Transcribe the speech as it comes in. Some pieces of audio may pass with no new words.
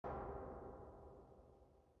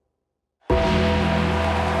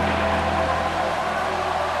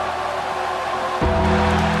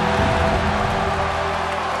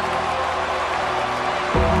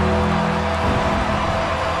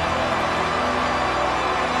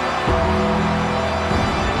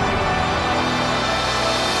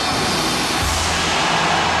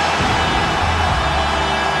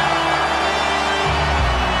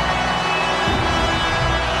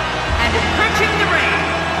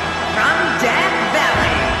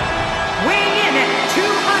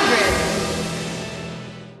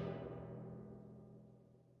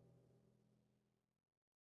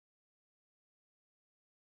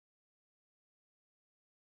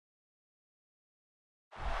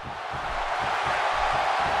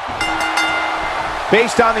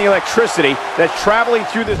based on the electricity that's traveling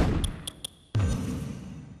through this.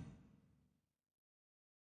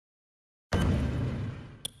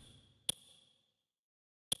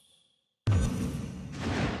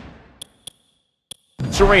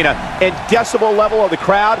 Arena and decibel level of the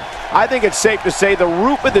crowd, I think it's safe to say the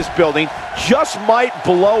roof of this building just might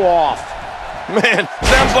blow off. Man,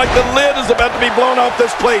 sounds like the lid is about to be blown off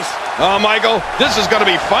this place. Oh, Michael, this is going to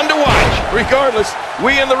be fun to watch. Regardless,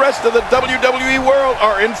 we and the rest of the WWE world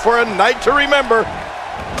are in for a night to remember.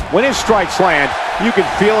 When his strikes land, you can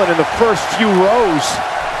feel it in the first few rows.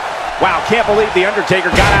 Wow, can't believe The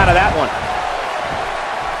Undertaker got out of that one.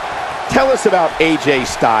 Tell us about AJ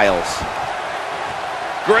Styles.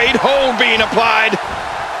 Great hold being applied.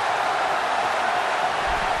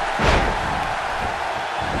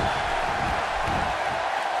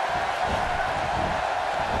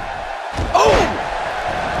 Oh!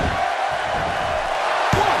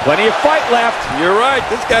 Plenty of fight left. You're right.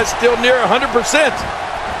 This guy's still near 100%.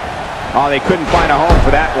 Oh, they couldn't find a home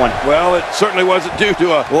for that one. Well, it certainly wasn't due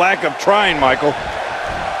to a lack of trying, Michael.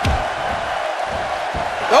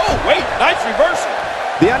 Oh, wait. Nice reversal.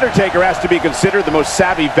 The Undertaker has to be considered the most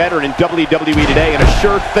savvy veteran in WWE today and a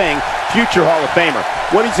sure thing future Hall of Famer.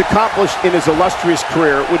 What he's accomplished in his illustrious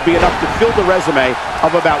career would be enough to fill the resume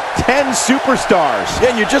of about 10 superstars.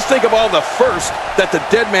 Yeah, and you just think of all the first that the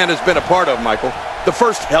dead man has been a part of, Michael. The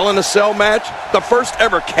first Hell in a Cell match, the first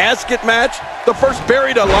ever casket match, the first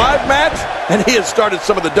buried alive match, and he has started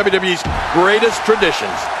some of the WWE's greatest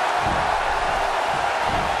traditions.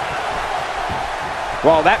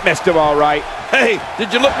 Well, that missed him all right. Hey,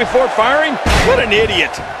 did you look before firing? What an idiot.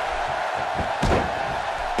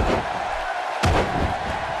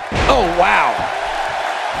 Oh, wow.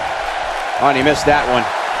 Oh, and he missed that one.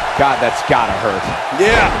 God, that's gotta hurt.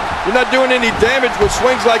 Yeah, you're not doing any damage with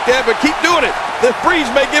swings like that, but keep doing it. The freeze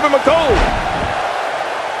may give him a cold.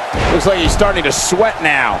 Looks like he's starting to sweat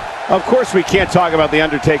now. Of course, we can't talk about The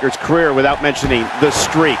Undertaker's career without mentioning the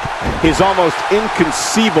streak. His almost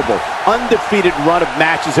inconceivable, undefeated run of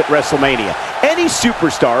matches at WrestleMania. Any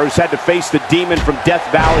superstar who's had to face the demon from Death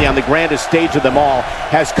Valley on the grandest stage of them all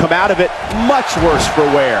has come out of it much worse for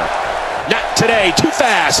wear. Not today, too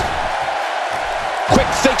fast. Quick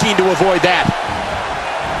thinking to avoid that.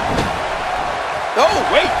 Oh,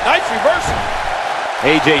 wait, nice reversal.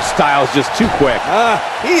 AJ Styles just too quick.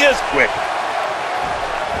 He is quick.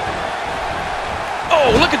 Oh,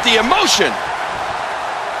 look at the emotion.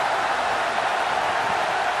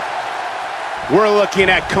 We're looking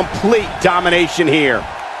at complete domination here.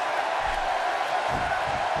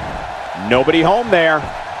 Nobody home there.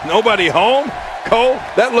 Nobody home? Cole,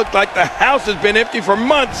 that looked like the house has been empty for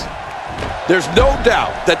months. There's no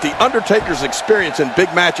doubt that The Undertaker's experience in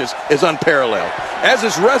big matches is unparalleled, as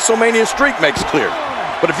his WrestleMania streak makes clear.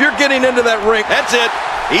 But if you're getting into that ring, that's it.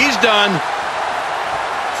 He's done.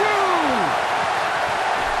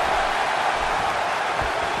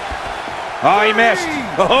 Oh, he missed.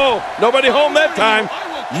 Oh, nobody home that time.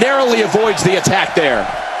 Narrowly avoids the attack there.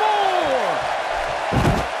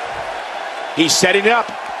 He's setting it up.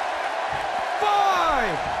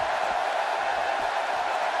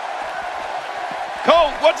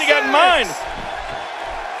 Cole, what's he got in mind?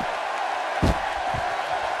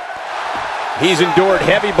 He's endured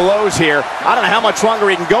heavy blows here. I don't know how much longer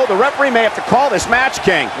he can go. The referee may have to call this match,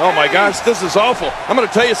 King. Oh my gosh, this is awful. I'm going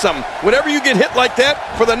to tell you something. Whenever you get hit like that,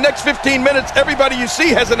 for the next 15 minutes, everybody you see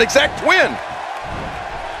has an exact twin.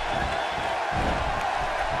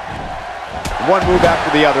 One move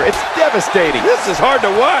after the other. It's devastating. This is hard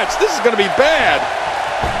to watch. This is going to be bad.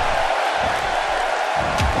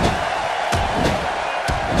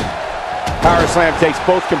 Power slam takes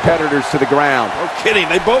both competitors to the ground. No kidding,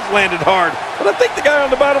 they both landed hard. But I think the guy on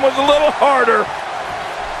the bottom was a little harder.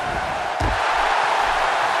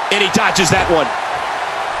 And he dodges that one.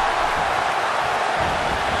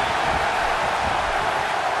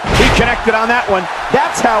 He connected on that one.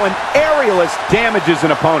 That's how an aerialist damages an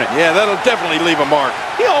opponent. Yeah, that'll definitely leave a mark.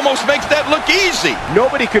 He almost makes that look easy.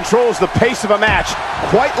 Nobody controls the pace of a match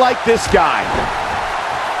quite like this guy.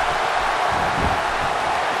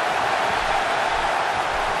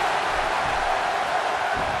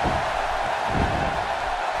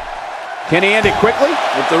 Can he end it quickly?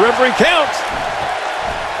 If the referee counts.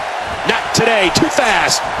 Not today, too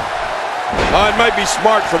fast. Oh, it might be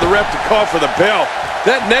smart for the ref to call for the bell.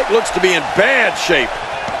 That neck looks to be in bad shape.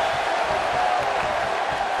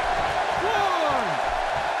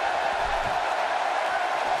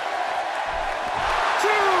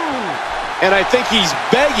 And I think he's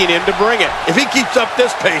begging him to bring it. If he keeps up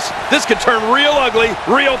this pace, this could turn real ugly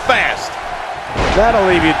real fast. That'll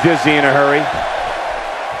leave you dizzy in a hurry.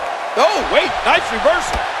 Oh, wait, nice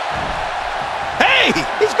reversal. Hey,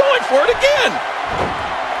 he's going for it again.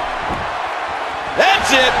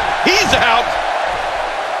 That's it. He's out.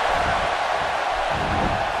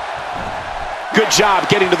 Good job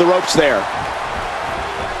getting to the ropes there.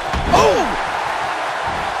 Oh!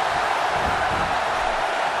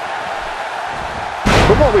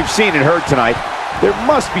 From what we've seen and heard tonight, there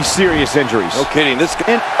must be serious injuries. No kidding. This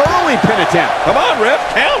An early pin attempt. Come on, ref,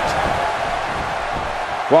 count.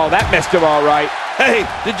 Well, that messed him all right. Hey,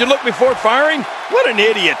 did you look before firing? What an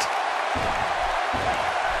idiot.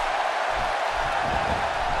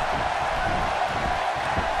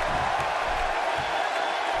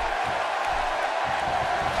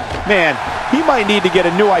 Man, he might need to get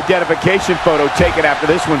a new identification photo taken after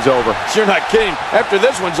this one's over. You're not kidding. After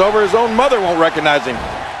this one's over, his own mother won't recognize him.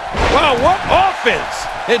 Wow, what offense!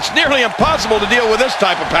 It's nearly impossible to deal with this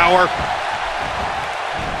type of power.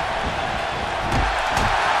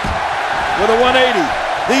 With a 180,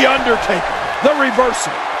 The Undertaker, the reversal.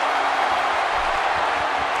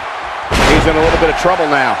 He's in a little bit of trouble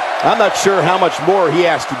now. I'm not sure how much more he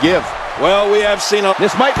has to give. Well, we have seen a...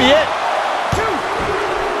 This might be it.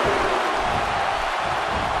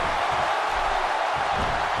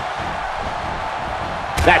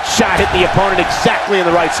 That shot hit the opponent exactly in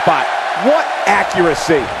the right spot. What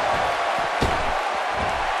accuracy.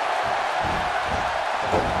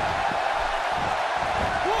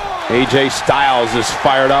 AJ Styles is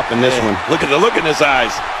fired up in this one. Look at the look in his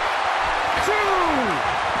eyes.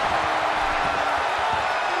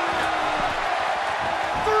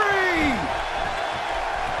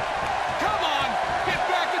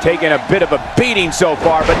 Taking a bit of a beating so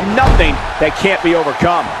far, but nothing that can't be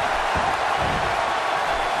overcome.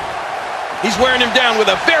 He's wearing him down with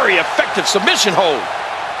a very effective submission hold.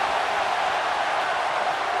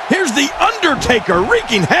 Here's The Undertaker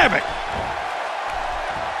wreaking havoc.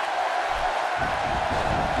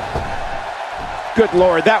 Good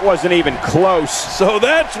Lord, that wasn't even close. So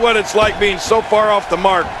that's what it's like being so far off the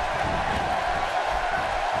mark.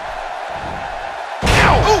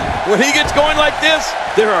 Ow! Ooh, when he gets going like this,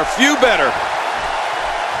 there are few better.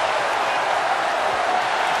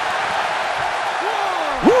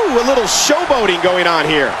 Woo, a little showboating going on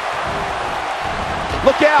here.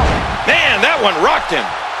 Look out. Man, that one rocked him.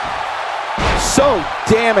 So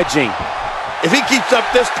damaging. If he keeps up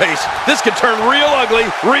this pace, this could turn real ugly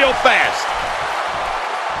real fast.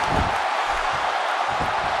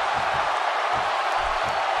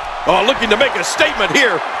 Oh, looking to make a statement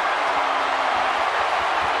here.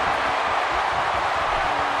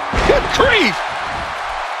 Good grief.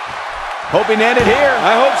 Hoping to end it here.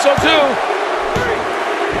 I hope so too.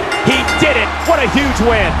 He did it. What a huge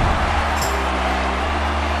win.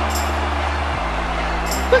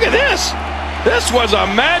 Look at this. This was a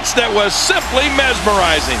match that was simply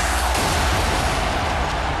mesmerizing.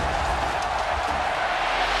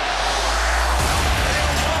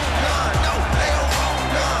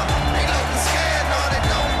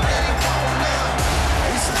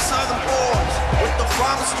 Southern boys with the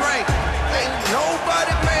farmer strength. Ain't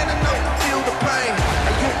nobody man enough.